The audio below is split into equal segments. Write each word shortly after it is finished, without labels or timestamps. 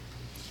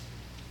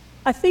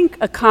I think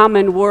a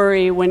common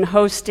worry when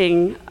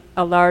hosting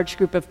a large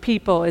group of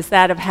people is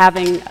that of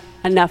having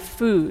enough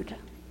food.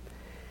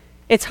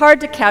 It's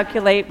hard to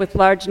calculate with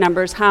large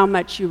numbers how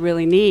much you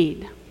really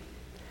need.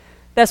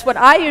 Thus, what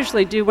I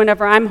usually do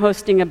whenever I'm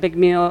hosting a big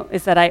meal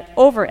is that I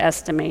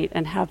overestimate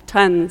and have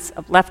tons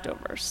of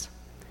leftovers.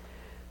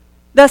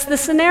 Thus, the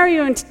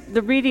scenario in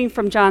the reading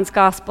from John's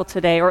Gospel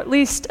today, or at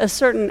least a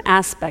certain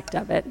aspect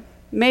of it,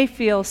 may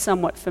feel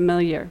somewhat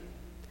familiar.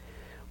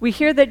 We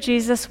hear that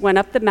Jesus went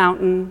up the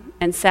mountain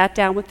and sat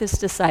down with his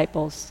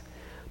disciples,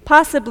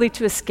 possibly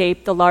to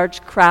escape the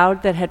large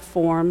crowd that had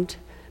formed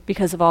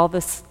because of all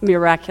the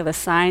miraculous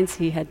signs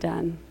he had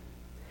done.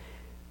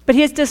 But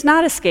he does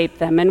not escape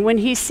them, and when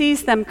he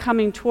sees them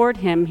coming toward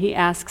him, he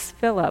asks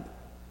Philip,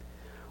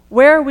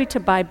 "Where are we to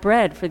buy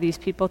bread for these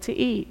people to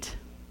eat?"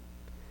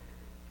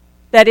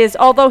 That is,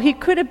 although he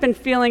could have been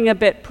feeling a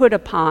bit put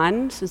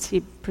upon, since he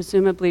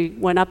presumably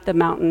went up the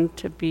mountain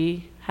to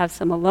have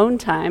some alone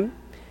time,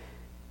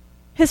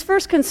 his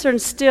first concern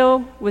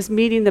still was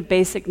meeting the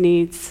basic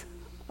needs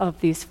of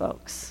these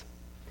folks.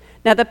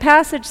 Now, the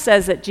passage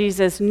says that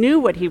Jesus knew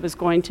what he was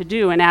going to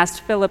do and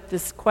asked Philip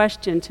this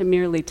question to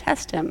merely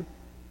test him.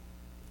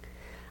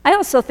 I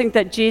also think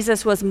that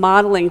Jesus was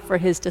modeling for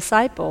his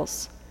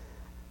disciples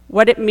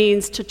what it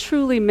means to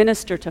truly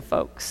minister to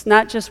folks,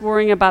 not just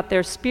worrying about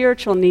their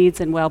spiritual needs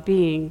and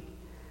well-being,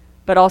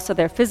 but also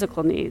their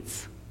physical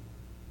needs.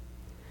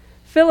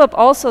 Philip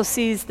also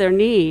sees their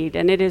need,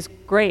 and it is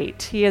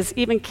great. He has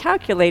even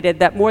calculated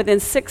that more than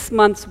 6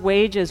 months'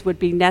 wages would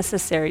be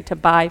necessary to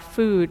buy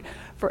food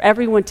for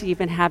everyone to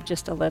even have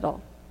just a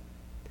little.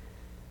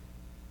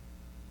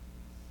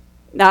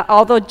 Now,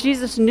 although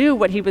Jesus knew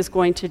what he was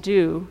going to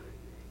do,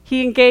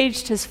 he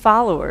engaged his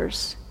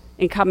followers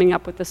in coming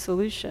up with a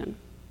solution.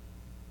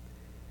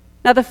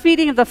 Now, the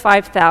feeding of the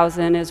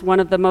 5,000 is one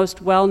of the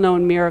most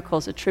well-known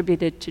miracles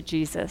attributed to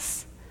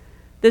Jesus.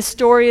 This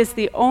story is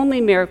the only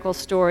miracle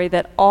story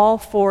that all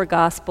 4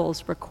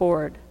 Gospels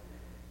record.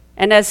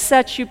 And as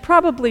such, you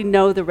probably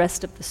know the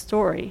rest of the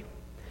story.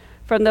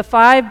 From the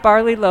 5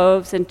 barley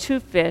loaves and 2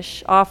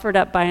 fish offered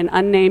up by an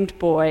unnamed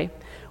boy,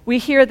 we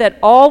hear that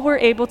all were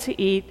able to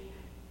eat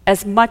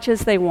as much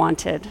as they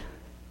wanted.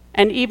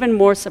 And even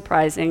more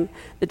surprising,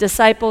 the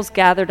disciples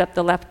gathered up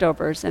the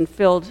leftovers and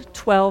filled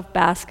 12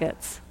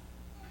 baskets.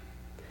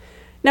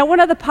 Now,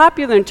 one of the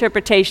popular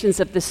interpretations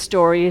of this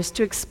story is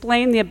to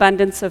explain the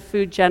abundance of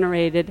food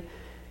generated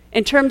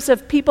in terms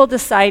of people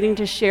deciding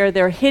to share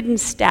their hidden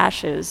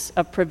stashes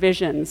of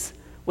provisions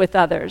with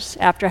others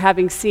after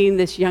having seen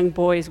this young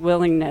boy's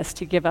willingness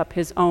to give up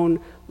his own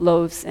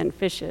loaves and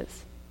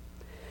fishes.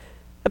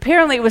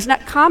 Apparently, it was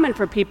not common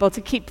for people to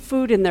keep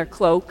food in their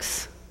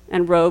cloaks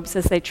and robes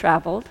as they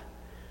traveled.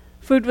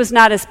 Food was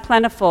not as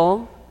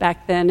plentiful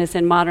back then as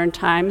in modern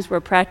times, where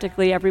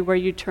practically everywhere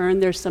you turn,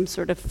 there's some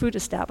sort of food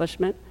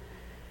establishment.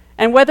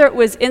 And whether it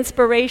was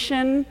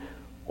inspiration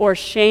or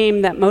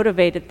shame that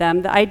motivated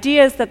them, the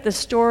idea is that the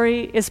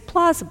story is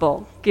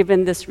plausible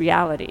given this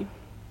reality.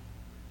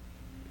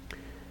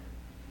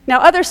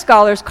 Now, other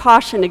scholars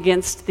caution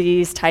against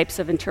these types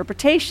of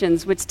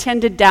interpretations, which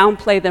tend to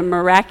downplay the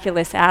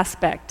miraculous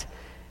aspect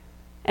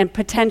and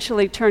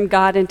potentially turn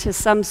God into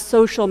some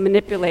social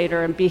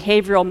manipulator and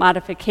behavioral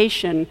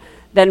modification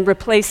then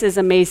replaces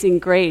amazing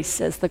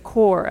grace as the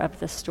core of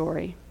the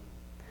story.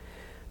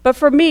 But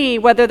for me,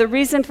 whether the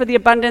reason for the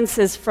abundance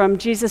is from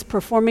Jesus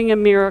performing a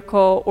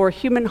miracle or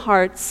human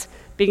hearts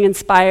being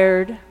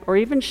inspired or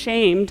even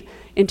shamed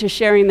into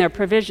sharing their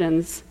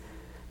provisions,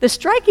 the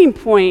striking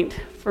point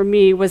for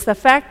me was the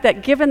fact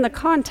that given the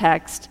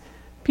context,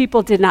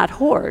 people did not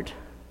hoard.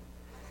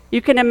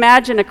 You can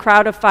imagine a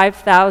crowd of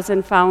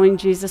 5,000 following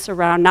Jesus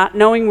around, not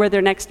knowing where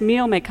their next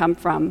meal may come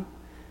from.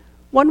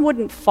 One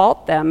wouldn't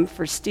fault them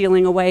for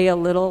stealing away a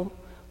little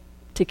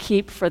to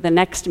keep for the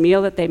next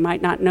meal that they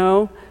might not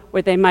know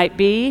where they might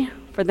be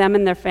for them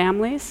and their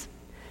families.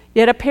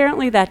 Yet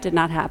apparently that did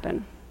not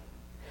happen.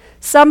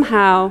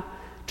 Somehow,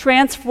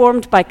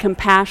 transformed by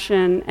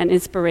compassion and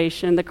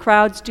inspiration, the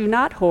crowds do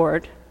not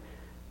hoard,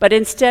 but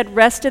instead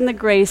rest in the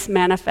grace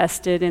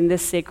manifested in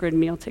this sacred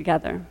meal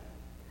together.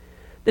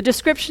 The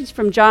descriptions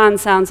from John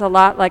sounds a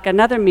lot like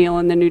another meal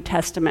in the New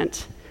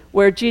Testament,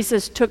 where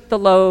Jesus took the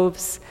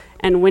loaves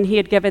and when he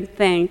had given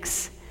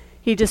thanks,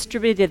 he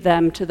distributed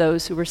them to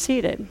those who were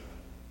seated.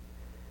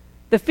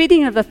 The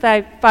feeding of the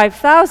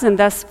 5,000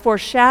 thus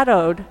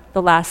foreshadowed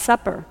the Last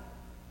Supper.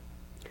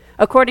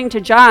 According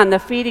to John, the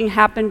feeding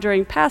happened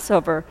during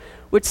Passover,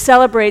 which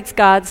celebrates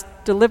God's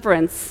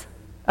deliverance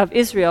of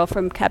Israel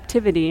from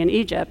captivity in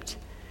Egypt.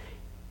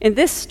 In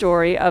this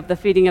story of the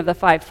feeding of the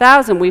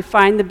 5,000, we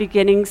find the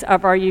beginnings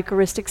of our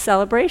Eucharistic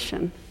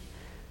celebration,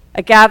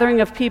 a gathering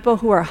of people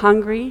who are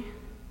hungry,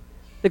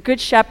 the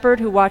Good Shepherd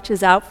who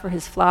watches out for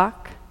his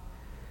flock,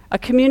 a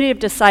community of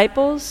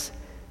disciples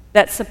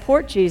that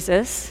support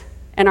Jesus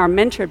and are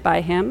mentored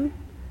by him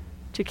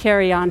to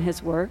carry on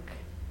his work,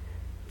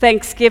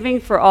 thanksgiving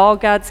for all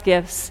God's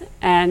gifts,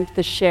 and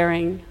the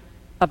sharing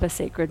of a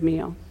sacred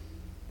meal.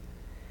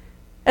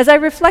 As I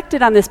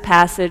reflected on this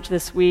passage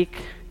this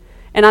week,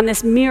 and on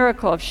this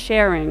miracle of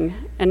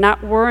sharing and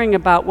not worrying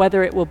about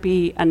whether it will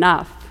be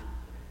enough.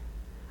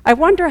 I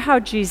wonder how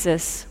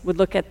Jesus would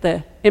look at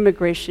the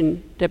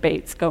immigration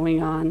debates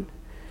going on.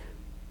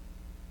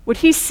 Would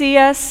he see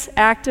us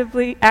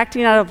actively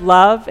acting out of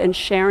love and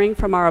sharing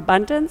from our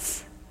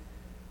abundance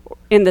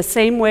in the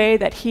same way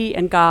that he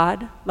and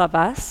God love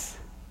us?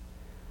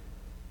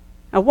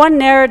 Now, one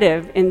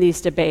narrative in these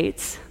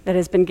debates that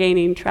has been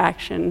gaining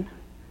traction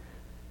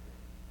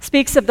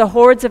speaks of the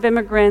hordes of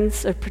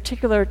immigrants, a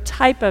particular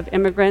type of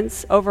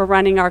immigrants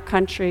overrunning our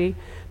country,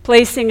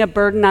 placing a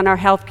burden on our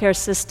healthcare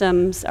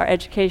systems, our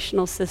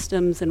educational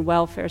systems, and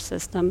welfare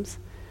systems.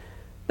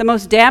 The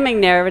most damning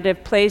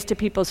narrative plays to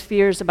people's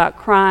fears about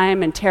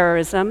crime and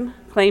terrorism,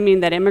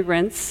 claiming that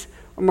immigrants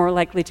are more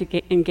likely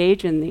to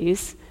engage in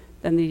these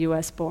than the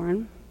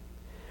US-born.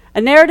 A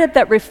narrative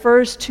that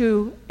refers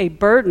to a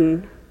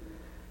burden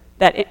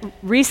that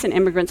recent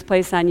immigrants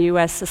place on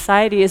US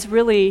society is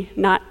really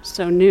not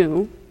so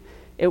new.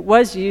 It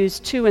was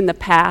used too in the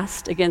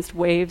past against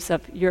waves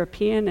of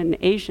European and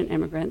Asian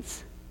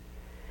immigrants.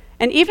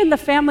 And even the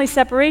family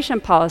separation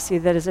policy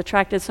that has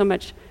attracted so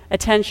much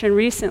attention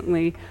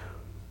recently,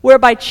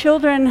 whereby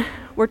children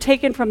were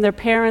taken from their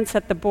parents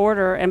at the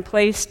border and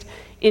placed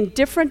in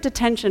different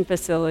detention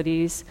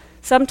facilities,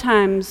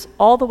 sometimes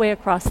all the way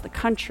across the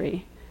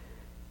country.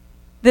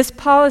 This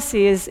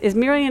policy is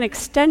merely an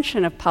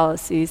extension of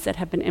policies that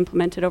have been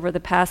implemented over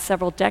the past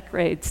several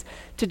decades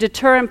to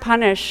deter and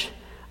punish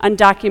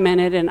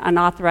undocumented and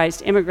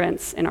unauthorized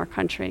immigrants in our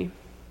country.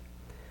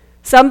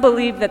 Some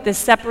believe that this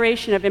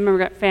separation of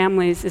immigrant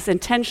families is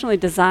intentionally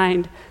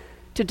designed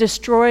to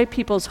destroy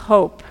people's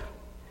hope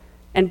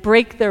and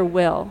break their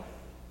will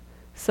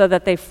so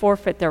that they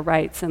forfeit their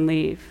rights and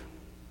leave.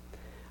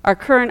 Our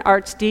current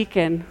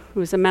archdeacon,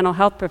 who's a mental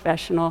health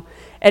professional,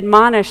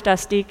 admonished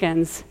us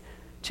deacons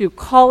to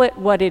call it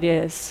what it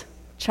is,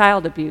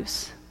 child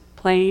abuse,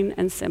 plain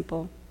and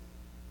simple.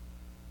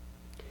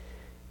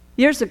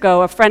 Years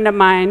ago, a friend of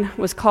mine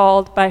was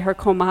called by her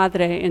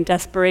comadre in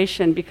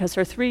desperation because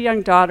her 3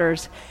 young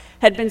daughters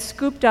had been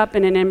scooped up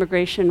in an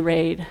immigration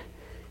raid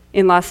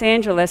in Los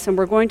Angeles and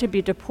were going to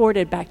be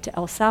deported back to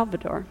El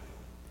Salvador.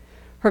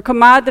 Her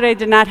comadre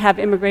did not have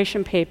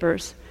immigration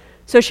papers,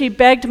 so she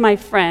begged my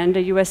friend,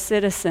 a US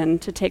citizen,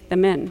 to take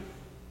them in.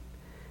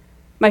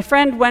 My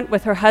friend went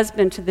with her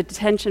husband to the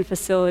detention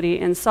facility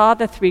and saw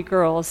the 3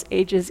 girls,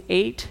 ages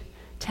 8,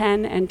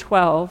 10, and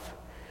 12,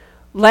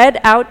 led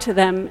out to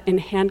them in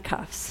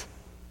handcuffs.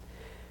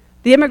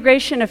 The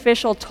immigration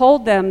official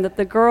told them that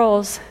the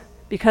girls,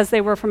 because they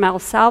were from El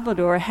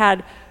Salvador,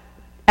 had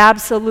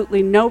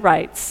absolutely no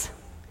rights,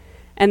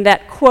 and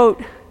that,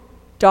 quote,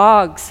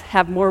 dogs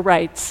have more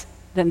rights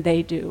than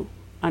they do,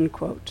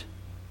 unquote.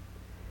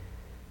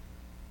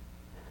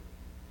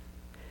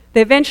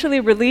 They eventually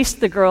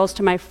released the girls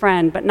to my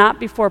friend, but not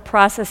before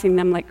processing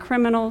them like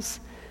criminals,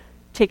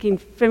 taking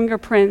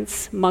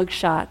fingerprints,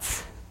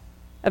 mugshots.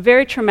 A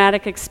very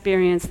traumatic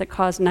experience that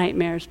caused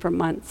nightmares for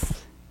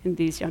months in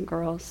these young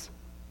girls.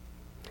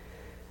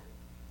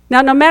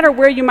 Now, no matter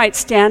where you might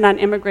stand on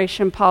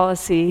immigration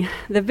policy,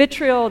 the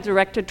vitriol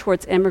directed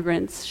towards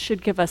immigrants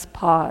should give us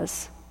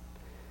pause.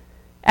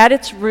 At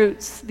its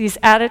roots, these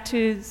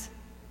attitudes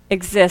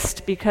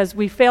exist because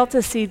we fail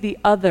to see the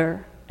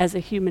other as a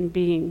human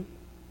being.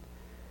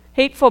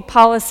 Hateful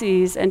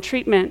policies and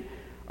treatment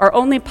are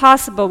only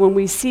possible when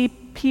we see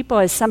people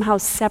as somehow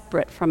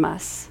separate from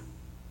us,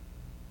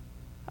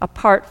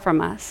 apart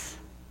from us.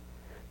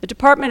 The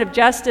Department of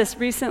Justice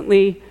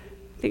recently,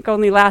 I think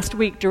only last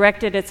week,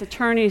 directed its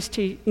attorneys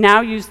to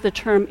now use the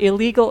term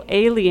illegal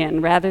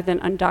alien rather than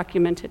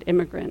undocumented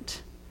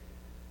immigrant,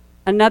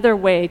 another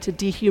way to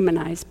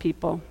dehumanize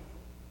people.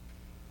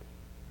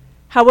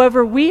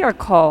 However, we are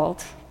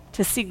called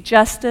to seek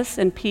justice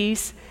and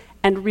peace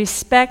and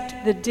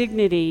respect the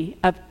dignity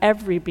of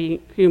every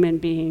human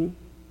being.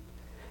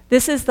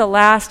 This is the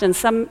last, and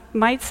some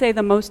might say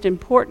the most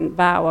important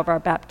vow of our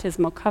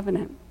baptismal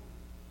covenant.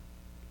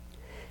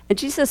 And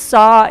Jesus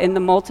saw in the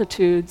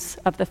multitudes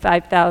of the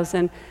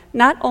 5,000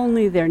 not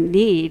only their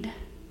need,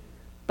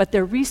 but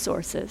their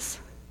resources.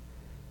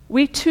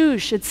 We too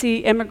should see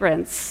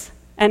immigrants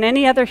and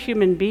any other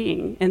human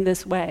being in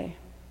this way.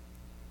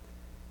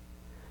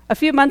 A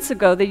few months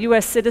ago, the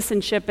U.S.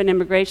 Citizenship and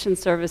Immigration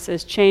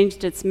Services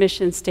changed its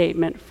mission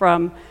statement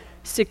from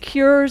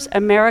secures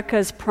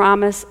America's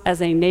promise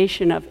as a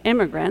nation of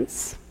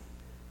immigrants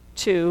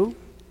to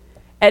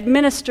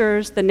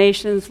administers the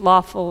nation's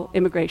lawful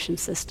immigration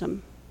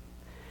system.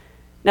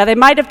 Now, they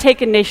might have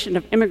taken nation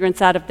of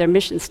immigrants out of their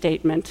mission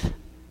statement,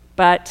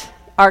 but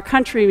our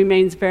country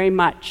remains very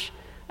much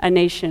a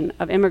nation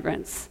of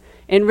immigrants,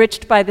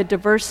 enriched by the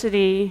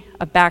diversity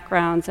of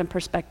backgrounds and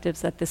perspectives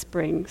that this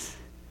brings.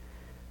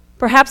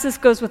 Perhaps this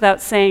goes without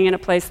saying in a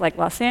place like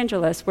Los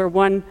Angeles, where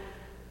one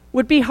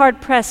would be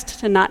hard-pressed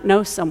to not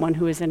know someone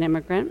who is an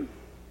immigrant.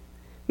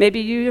 Maybe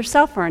you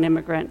yourself are an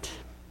immigrant.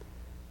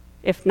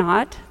 If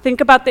not,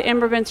 think about the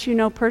immigrants you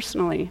know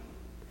personally.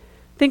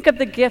 Think of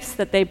the gifts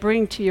that they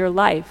bring to your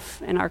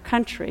life and our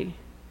country.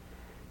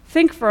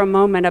 Think for a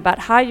moment about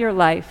how your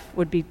life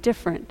would be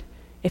different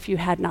if you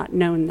had not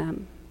known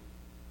them.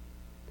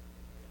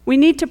 We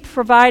need to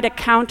provide a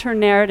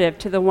counter-narrative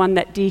to the one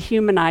that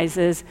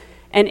dehumanizes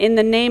and in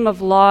the name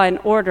of law and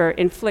order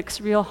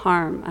inflicts real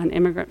harm on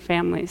immigrant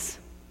families.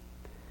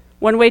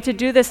 One way to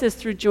do this is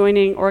through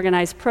joining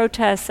organized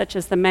protests, such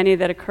as the many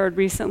that occurred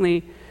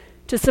recently,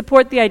 to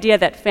support the idea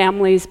that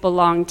families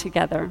belong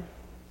together.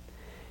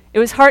 It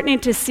was heartening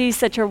to see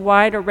such a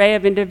wide array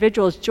of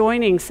individuals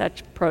joining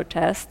such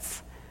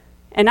protests,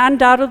 and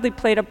undoubtedly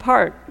played a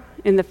part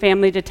in the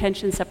family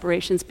detention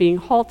separations being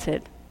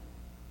halted.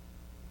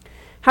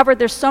 However,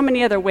 there's so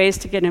many other ways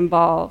to get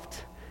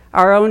involved.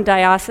 Our own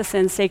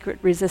Diocesan Sacred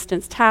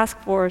Resistance Task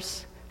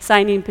Force,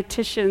 signing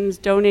petitions,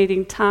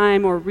 donating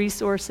time or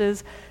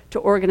resources to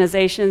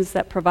organizations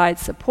that provide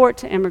support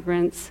to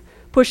immigrants,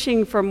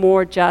 pushing for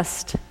more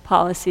just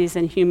policies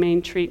and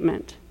humane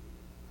treatment.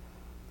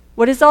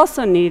 What is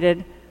also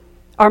needed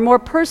are more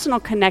personal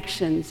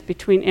connections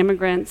between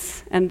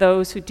immigrants and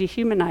those who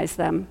dehumanize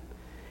them.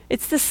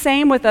 It's the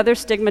same with other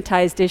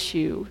stigmatized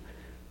issues,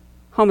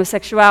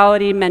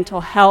 homosexuality,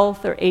 mental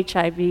health, or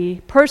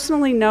HIV.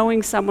 Personally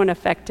knowing someone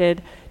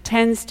affected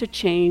tends to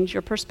change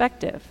your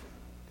perspective.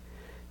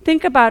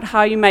 Think about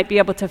how you might be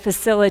able to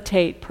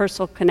facilitate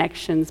personal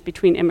connections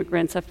between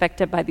immigrants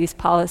affected by these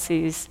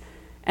policies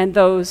and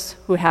those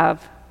who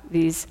have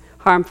these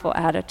harmful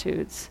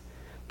attitudes,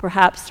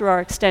 perhaps through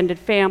our extended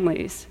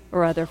families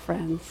or other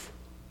friends.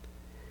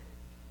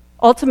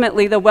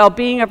 Ultimately, the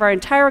well-being of our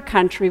entire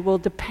country will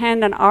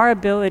depend on our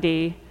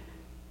ability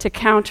to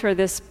counter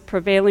this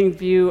prevailing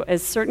view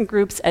as certain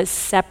groups as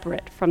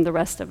separate from the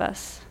rest of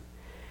us.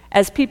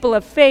 As people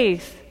of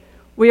faith,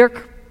 we are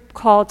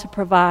called to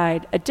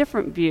provide a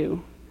different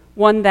view,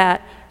 one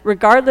that,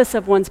 regardless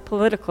of one's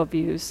political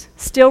views,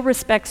 still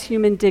respects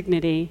human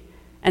dignity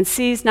and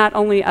sees not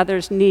only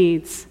others'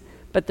 needs,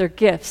 but their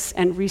gifts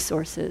and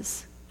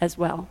resources as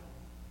well.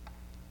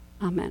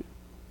 Amen.